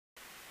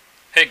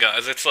Hey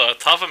guys, it's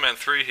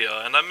Tavaman3 here,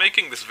 and I'm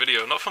making this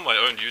video not for my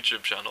own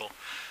YouTube channel,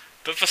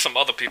 but for some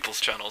other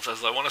people's channels,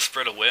 as I want to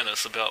spread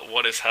awareness about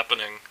what is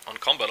happening on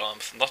Combat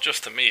Arms, not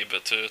just to me,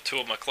 but to two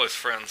of my close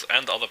friends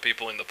and other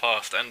people in the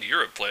past, and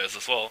Europe players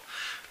as well.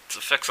 It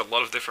affects a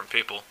lot of different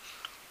people.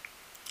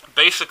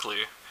 Basically,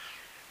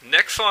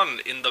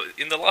 Nexon,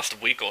 in the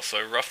last week or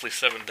so, roughly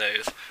 7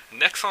 days,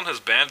 Nexon has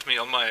banned me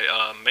on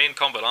my main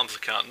Combat Arms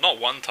account, not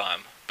one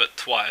time, but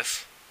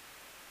twice.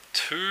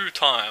 2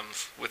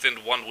 times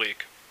within 1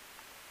 week.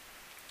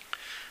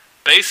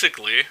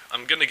 Basically,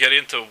 I'm gonna get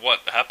into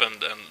what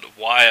happened and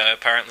why I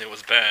apparently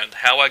was banned,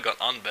 how I got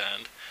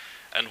unbanned,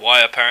 and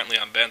why apparently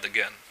I'm banned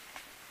again.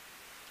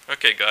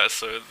 Okay guys,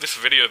 so this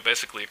video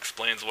basically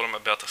explains what I'm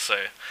about to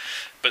say.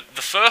 But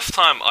the first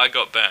time I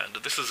got banned,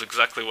 this is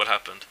exactly what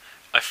happened.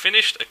 I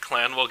finished a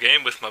clan war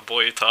game with my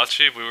boy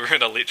Itachi, we were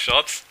in Elite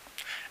Shots,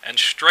 and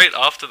straight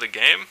after the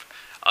game,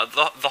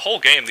 the whole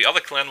game, the other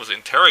clan was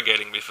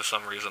interrogating me for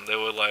some reason. They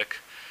were like,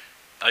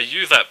 are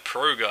you that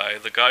pro guy,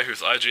 the guy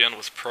whose IGN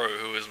was pro,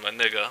 who is my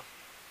nigga?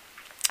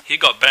 He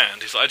got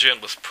banned, his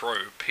IGN was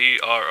pro,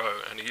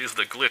 P-R-O, and he used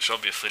the glitch,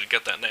 obviously, to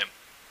get that name.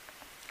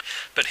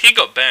 But he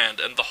got banned,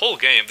 and the whole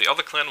game, the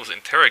other clan was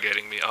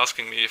interrogating me,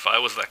 asking me if I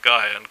was that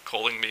guy, and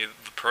calling me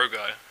the pro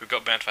guy who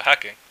got banned for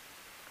hacking.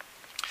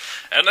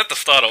 And at the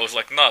start I was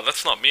like, nah,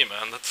 that's not me,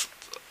 man,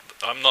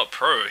 I'm not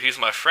pro, he's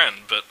my friend,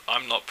 but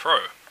I'm not pro.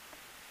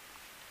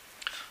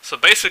 So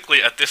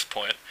basically, at this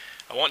point,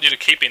 I want you to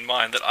keep in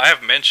mind that I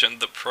have mentioned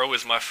that Pro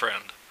is my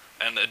friend,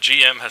 and a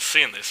GM has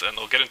seen this, and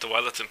I'll get into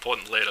why that's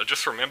important later.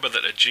 Just remember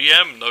that a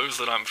GM knows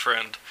that I'm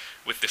friend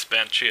with this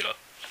banned cheater.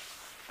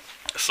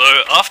 So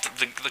after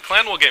the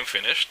clan war game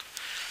finished,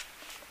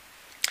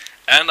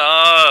 and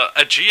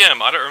a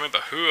GM, I don't remember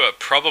who,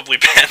 probably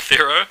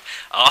Panthero,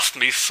 asked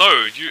me,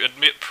 so, you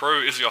admit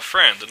Pro is your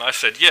friend? And I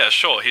said, yeah,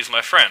 sure, he's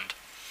my friend.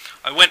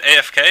 I went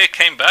AFK,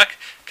 came back,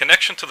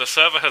 connection to the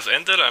server has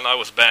ended, and I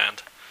was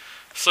banned.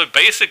 So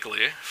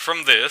basically,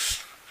 from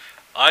this,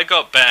 I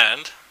got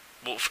banned,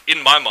 well,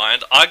 in my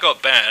mind, I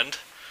got banned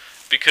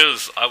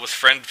because I was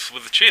friends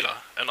with a cheater.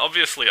 And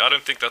obviously, I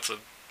don't think that's a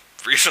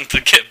reason to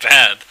get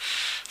banned.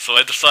 So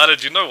I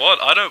decided, you know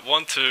what, I don't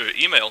want to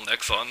email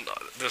Nexon.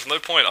 There's no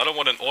point, I don't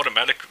want an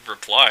automatic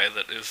reply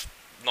that is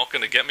not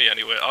going to get me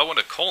anywhere. I want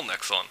to call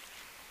Nexon.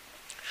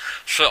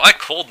 So I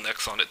called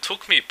Nexon. It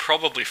took me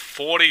probably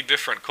 40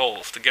 different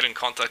calls to get in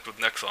contact with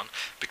Nexon,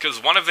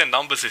 because one of their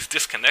numbers is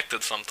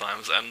disconnected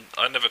sometimes, and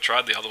I never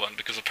tried the other one,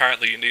 because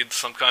apparently you need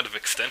some kind of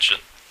extension.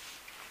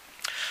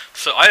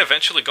 So I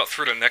eventually got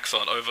through to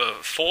Nexon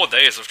over 4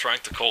 days of trying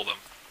to call them.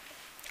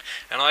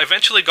 And I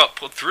eventually got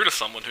put through to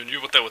someone who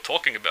knew what they were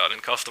talking about in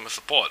customer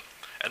support.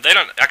 And they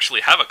don't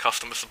actually have a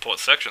customer support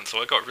section, so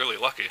I got really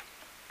lucky.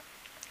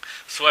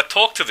 So I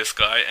talked to this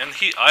guy, and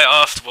I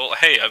asked, well,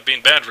 hey, I've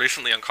been banned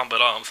recently on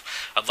Combat Arms.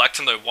 I'd like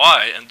to know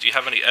why, and do you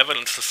have any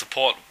evidence to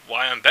support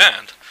why I'm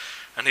banned?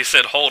 And he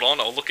said, hold on,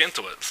 I'll look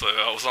into it. So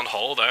I was on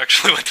hold. I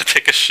actually went to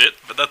take a shit,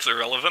 but that's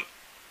irrelevant.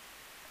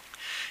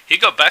 He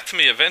got back to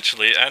me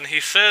eventually, and he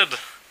said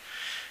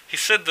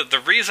that the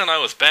reason I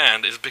was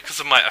banned is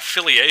because of my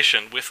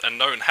affiliation with a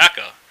known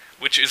hacker,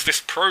 which is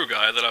this pro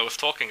guy that I was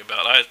talking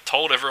about. I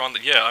told everyone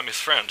that, yeah, I'm his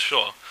friend,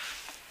 sure.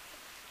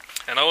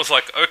 And I was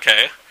like,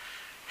 okay,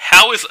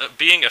 how is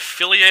being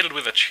affiliated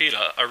with a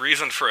cheater a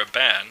reason for a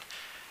ban?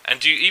 And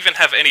do you even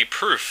have any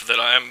proof that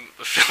I am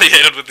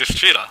affiliated with this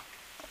cheater?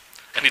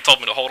 And he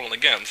told me to hold on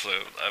again, so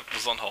I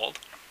was on hold.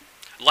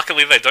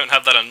 Luckily they don't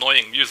have that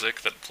annoying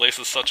music that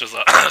places such as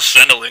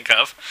Centrelink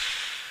have.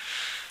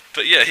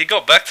 But yeah, he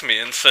got back to me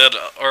and said,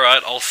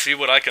 alright, I'll see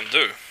what I can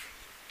do.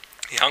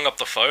 He hung up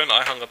the phone,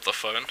 I hung up the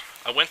phone.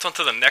 I went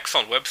onto the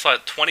Nexon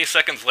website, 20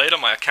 seconds later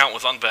my account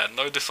was unbanned,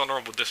 no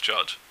dishonorable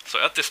discharge.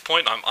 So at this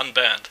point I'm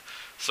unbanned.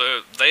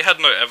 So they had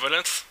no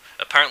evidence.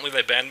 Apparently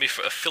they banned me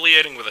for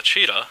affiliating with a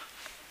cheater.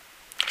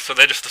 So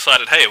they just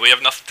decided, hey, we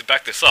have nothing to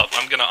back this up,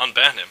 I'm gonna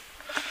unban him.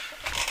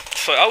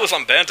 So I was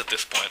unbanned at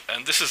this point,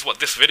 and this is what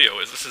this video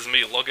is. This is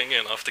me logging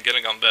in after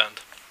getting unbanned.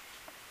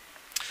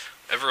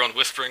 Everyone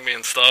whispering me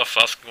and stuff,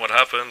 asking what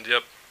happened,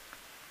 yep.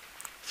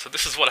 So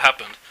this is what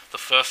happened the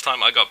first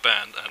time I got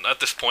banned, and at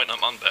this point I'm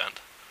unbanned.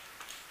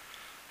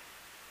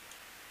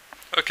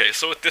 Okay,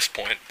 so at this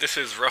point, this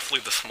is roughly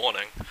this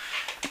morning,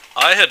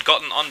 I had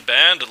gotten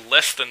unbanned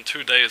less than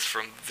 2 days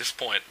from this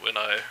point when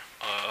I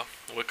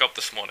woke up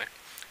this morning.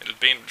 It had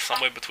been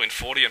somewhere between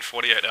 40 and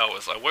 48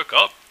 hours. I woke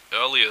up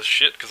early as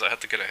shit because I had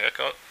to get a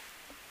haircut.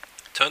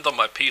 Turned on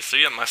my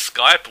PC and my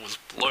Skype was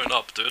blown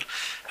up, dude.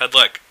 Had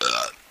like,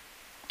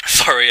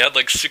 had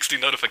like 60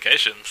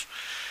 notifications.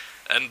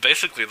 And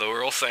basically they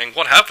were all saying,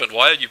 what happened?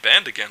 Why are you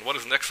banned again? What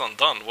has Nexon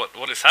done?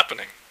 What is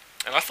happening?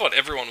 And I thought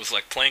everyone was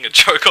like playing a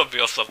joke on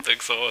me or something,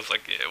 so I was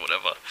like, yeah,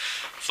 whatever.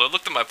 So I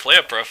looked at my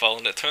player profile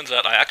and it turns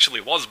out I actually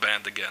was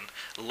banned again,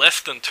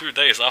 less than 2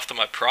 days after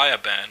my prior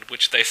ban,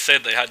 which they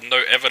said they had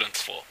no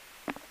evidence for.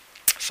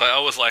 So I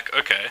was like,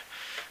 okay,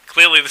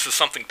 clearly this is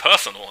something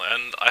personal,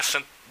 and I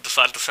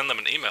decided to send them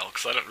an email,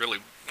 because I don't really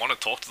want to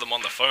talk to them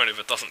on the phone if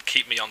it doesn't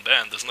keep me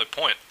unbanned, there's no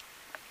point.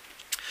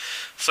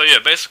 So yeah,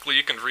 basically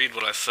you can read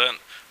what I sent,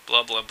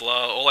 blah blah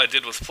blah. All I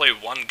did was play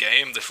one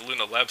game, this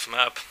Lunar Labs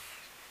map.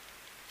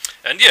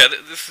 And yeah,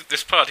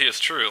 this part here is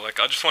true. Like,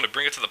 I just want to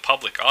bring it to the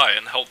public eye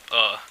and help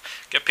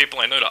get people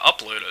I know to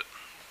upload it.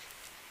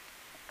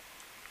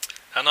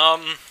 And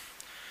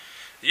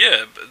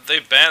yeah, they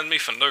banned me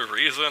for no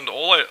reason.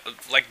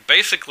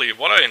 Basically,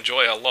 what I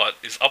enjoy a lot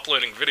is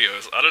uploading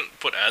videos. I don't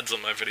put ads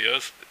on my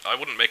videos. I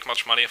wouldn't make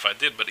much money if I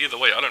did, but either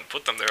way, I don't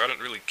put them there. I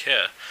don't really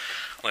care.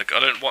 Like, I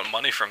don't want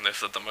money from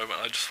this at the moment.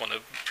 I just want to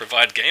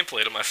provide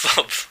gameplay to my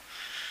subs.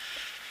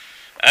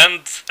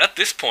 And at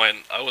this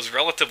point, I was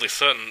relatively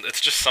certain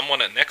it's just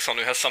someone at Nexon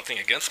who has something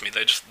against me.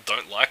 They just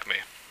don't like me.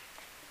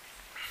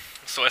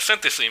 So I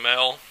sent this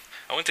email.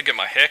 I went to get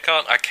my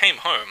haircut. I came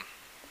home.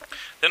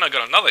 Then I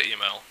got another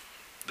email.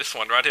 This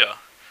one right here.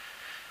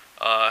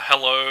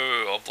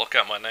 Hello, I'll block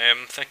out my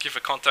name. Thank you for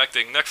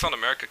contacting Nexon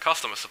America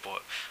Customer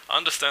Support. I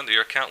understand that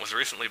your account was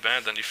recently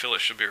banned and you feel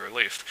it should be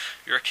released.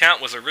 Your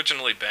account was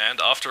originally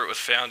banned after it was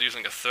found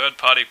using a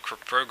third-party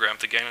program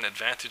to gain an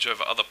advantage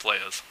over other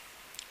players.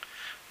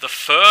 The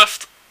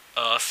first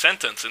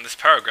sentence in this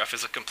paragraph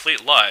is a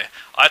complete lie.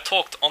 I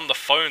talked on the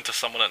phone to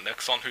someone at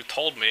Nexon who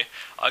told me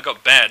I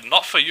got banned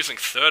not for using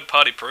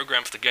third-party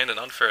programs to gain an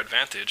unfair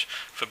advantage,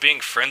 for being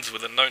friends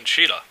with a known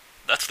cheater.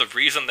 That's the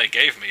reason they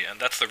gave me, and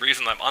that's the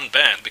reason I'm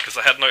unbanned, because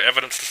I had no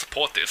evidence to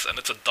support this, and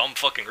it's a dumb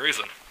fucking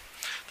reason.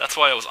 That's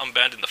why I was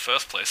unbanned in the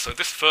first place. So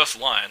this first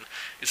line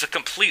is a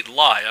complete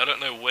lie. I don't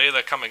know where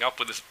they're coming up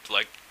with this,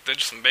 like, they're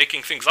just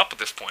making things up at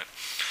this point.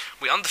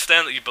 We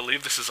understand that you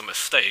believe this is a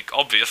mistake,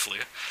 obviously,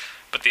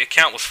 but the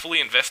account was fully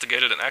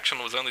investigated and action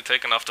was only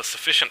taken after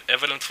sufficient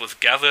evidence was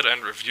gathered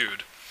and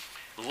reviewed.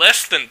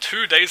 Less than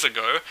 2 days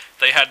ago,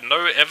 they had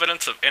no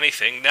evidence of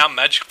anything. Now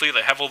magically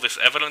they have all this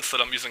evidence that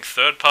I'm using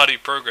third-party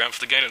programs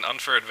to gain an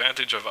unfair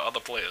advantage over other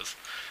players.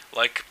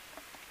 Like,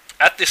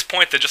 at this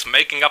point they're just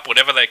making up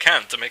whatever they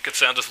can to make it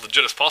sound as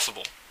legit as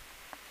possible.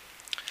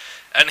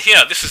 And here,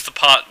 this is the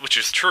part which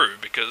is true,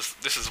 because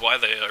this is why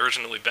they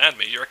originally banned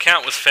me. Your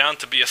account was found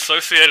to be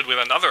associated with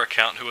another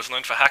account who was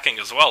known for hacking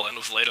as well, and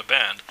was later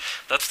banned.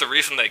 That's the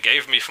reason they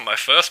gave me for my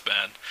first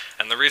ban,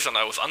 and the reason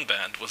I was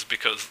unbanned was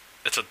because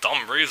it's a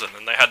dumb reason,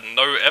 and they had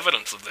no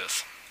evidence of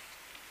this.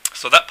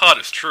 So that part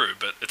is true,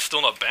 but it's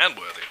still not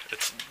ban-worthy.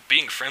 It's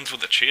being friends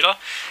with a cheater.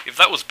 If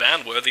that was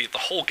ban-worthy, the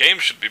whole game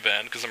should be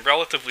banned, because I'm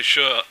relatively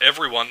sure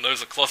everyone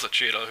knows a closet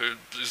cheater who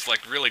is,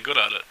 like, really good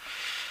at it,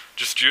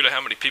 just due to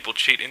how many people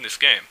cheat in this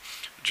game.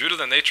 Due to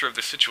the nature of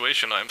this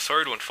situation, I am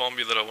sorry to inform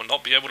you that I will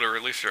not be able to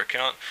release your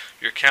account.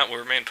 Your account will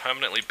remain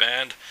permanently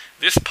banned.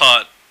 This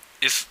part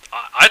is...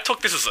 I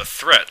took this as a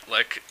threat.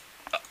 Like,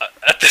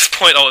 at this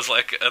point I was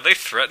like, are they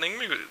threatening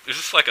me? Is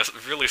this like a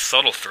really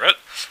subtle threat?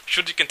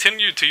 Should you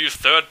continue to use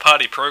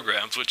third-party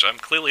programs, which I'm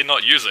clearly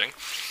not using,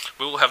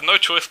 we will have no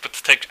choice but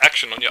to take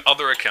action on your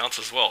other accounts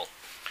as well.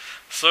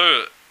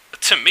 So,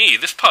 to me,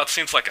 this part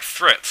seems like a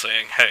threat,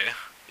 saying, hey,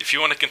 if you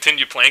want to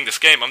continue playing this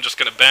game, I'm just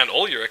going to ban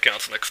all your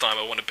accounts next time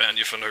I want to ban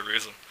you for no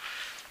reason.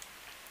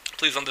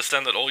 Please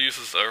understand that all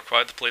users are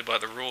required to play by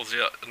the rules.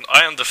 Yeah,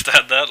 I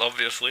understand that,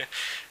 obviously.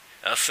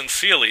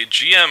 Sincerely,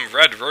 GM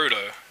Rad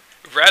Rodo.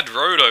 Rad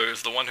Rodo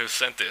is the one who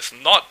sent this,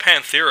 not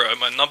Panthero,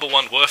 my number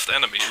one worst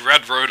enemy,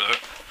 Rad Rodo.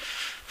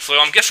 So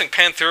I'm guessing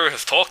Panthero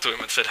has talked to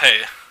him and said,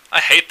 hey, I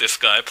hate this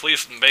guy,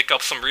 please make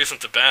up some reason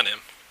to ban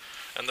him.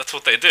 And that's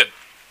what they did.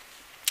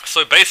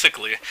 So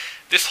basically,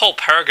 this whole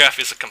paragraph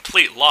is a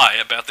complete lie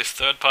about this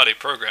third-party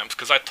programs,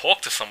 because I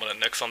talked to someone at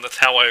Nexon. That's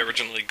how I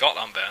originally got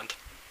unbanned.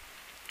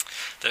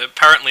 They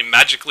apparently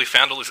magically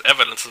found all this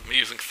evidence of me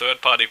using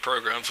third-party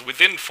programs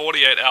within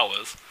 48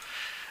 hours.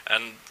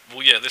 And,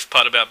 well, yeah, this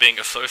part about being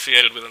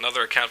associated with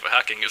another account for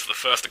hacking is the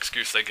first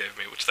excuse they gave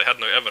me, which they had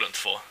no evidence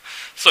for.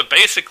 So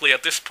basically,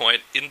 at this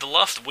point, in the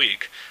last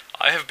week,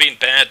 I have been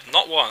banned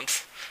not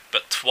once,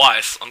 but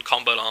twice on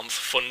Combat Arms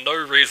for no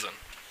reason.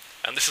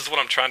 And this is what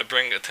I'm trying to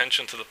bring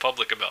attention to the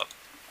public about.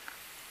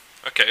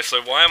 Okay,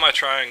 so why am I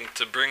trying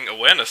to bring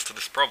awareness to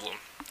this problem?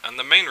 And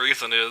the main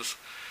reason is,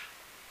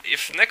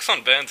 if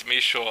Nexon bans me,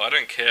 sure, I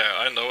don't care.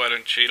 I know I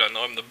don't cheat, I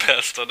know I'm the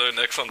best, I know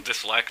Nexon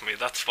dislike me,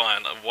 that's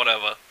fine,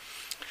 whatever.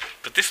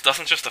 But this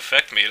doesn't just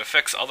affect me, it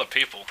affects other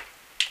people.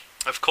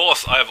 Of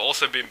course, I have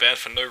also been banned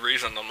for no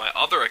reason on my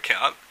other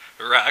account,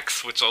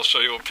 Rax, which I'll show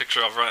you a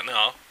picture of right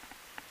now.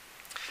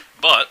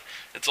 But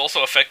it's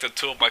also affected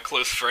two of my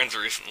close friends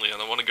recently,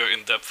 and I want to go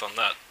in depth on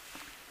that.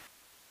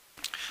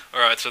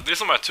 Alright, so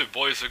these are my two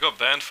boys who got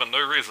banned for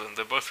no reason.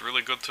 They're both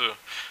really good too.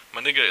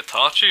 My nigga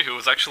Itachi, who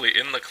was actually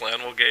in the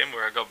Clan War game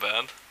where I got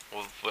banned,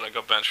 well, when I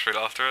got banned straight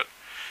after it.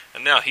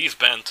 And now he's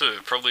banned too,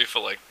 probably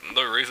for like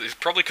no reason. It's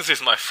probably because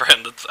he's my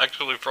friend. That's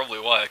actually probably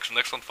why, because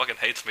Nexon fucking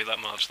hates me that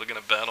much. They're gonna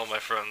ban all my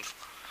friends.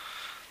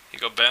 He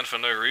got banned for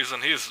no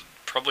reason. He's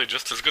probably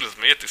just as good as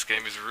me at this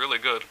game. He's really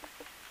good.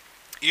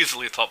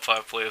 Easily top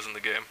 5 players in the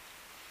game.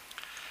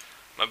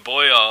 My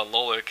boy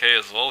Lolo K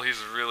as well,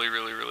 he's really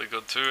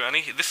good too. And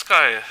this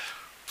guy,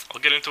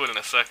 I'll get into it in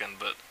a second,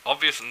 but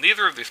obviously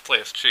neither of these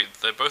players cheat.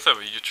 They both have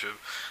a YouTube.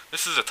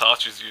 This is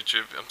Itachi's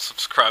YouTube. I'm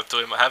subscribed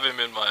to him. I have him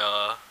in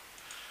my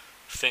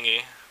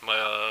thingy,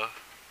 my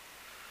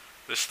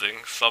this thing,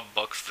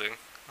 Subbox thing.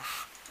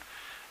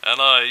 And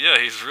yeah,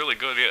 he's really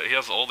good. He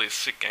has all these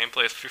sick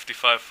gameplays,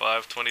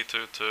 55-5,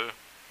 22-2.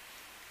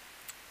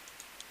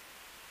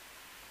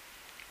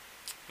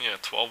 Yeah,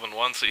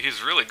 12-1, so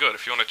he's really good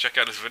if you want to check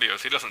out his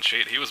videos. He doesn't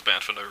cheat, he was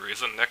banned for no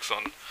reason.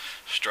 Nexon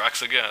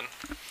strikes again.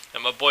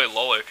 And my boy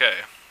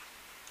LolOK,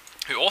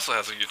 who also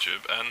has a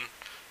YouTube, and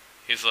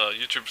his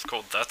YouTube's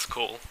called That's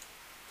Cool.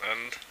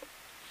 And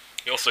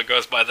he also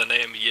goes by the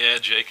name Yeah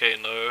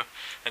JK No.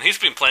 And he's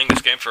been playing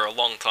this game for a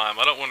long time.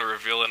 I don't want to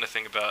reveal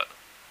anything about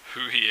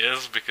who he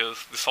is,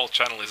 because this whole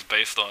channel is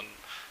based on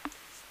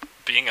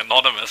being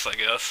anonymous, I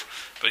guess.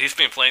 But he's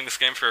been playing this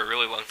game for a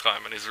really long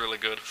time, and he's really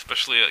good,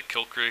 especially at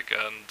Kill Creek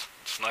and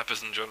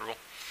snipers in general.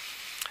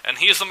 And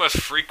he is the most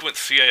frequent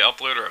CA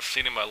uploader I've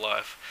seen in my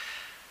life.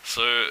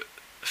 So,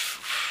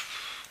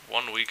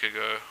 1 week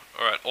ago.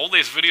 Alright, all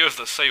these videos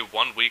that say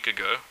 1 week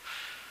ago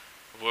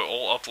were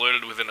all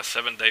uploaded within a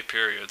 7-day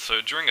period.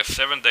 So during a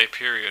 7-day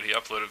period, he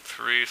uploaded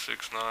 3,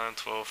 6, 9,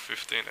 12,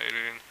 15, 18,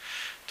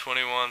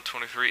 21,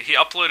 23. He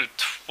uploaded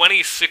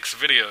 26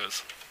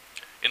 videos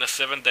in a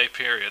 7-day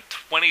period.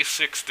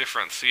 26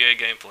 different CA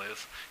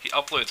gameplays. He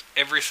uploads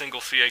every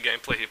single CA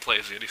gameplay he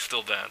plays, yet he's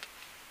still banned.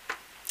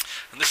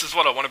 And this is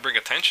what I want to bring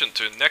attention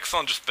to.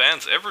 Nexon just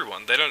bans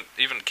everyone. They don't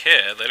even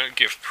care. They don't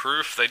give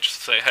proof. They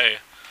just say, hey,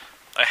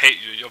 I hate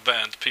you, you're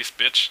banned, peace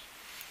bitch.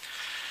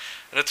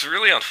 And it's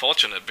really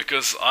unfortunate,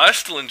 because I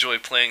still enjoy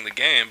playing the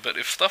game, but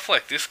if stuff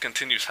like this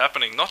continues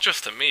happening, not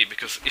just to me,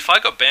 because if I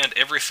got banned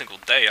every single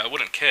day, I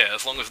wouldn't care,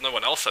 as long as no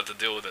one else had to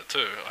deal with it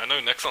too. I know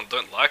Nexon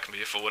don't like me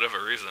for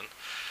whatever reason,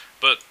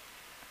 but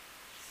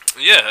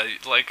yeah,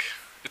 like,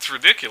 it's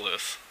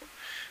ridiculous.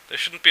 They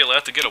shouldn't be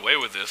allowed to get away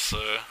with this,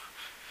 so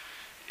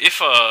if,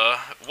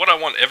 what I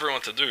want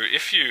everyone to do,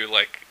 if you,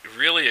 like,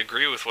 really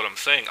agree with what I'm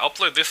saying,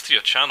 upload this to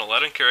your channel. I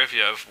don't care if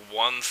you have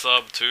 1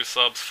 sub, 2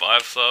 subs,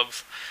 5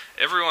 subs.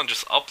 Everyone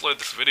just upload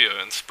this video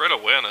and spread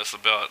awareness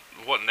about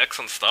what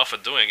Nexon staff are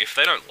doing. If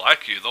they don't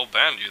like you, they'll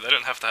ban you. They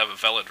don't have to have a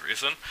valid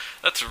reason.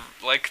 That's,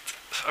 like,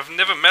 I've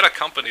never met a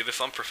company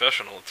this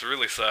unprofessional. It's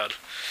really sad.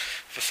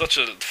 For such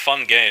a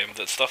fun game,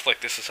 that stuff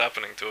like this is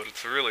happening to it.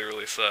 It's really,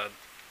 really sad.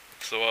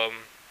 So,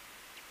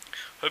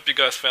 hope you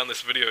guys found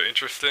this video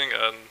interesting,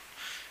 and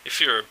if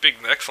you're a big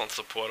Nexon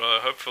supporter,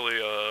 hopefully,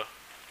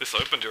 this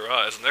opened your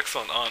eyes.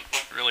 Nexon aren't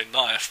really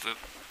nice. They're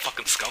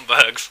fucking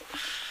scumbags.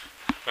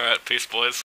 Alright, peace, boys.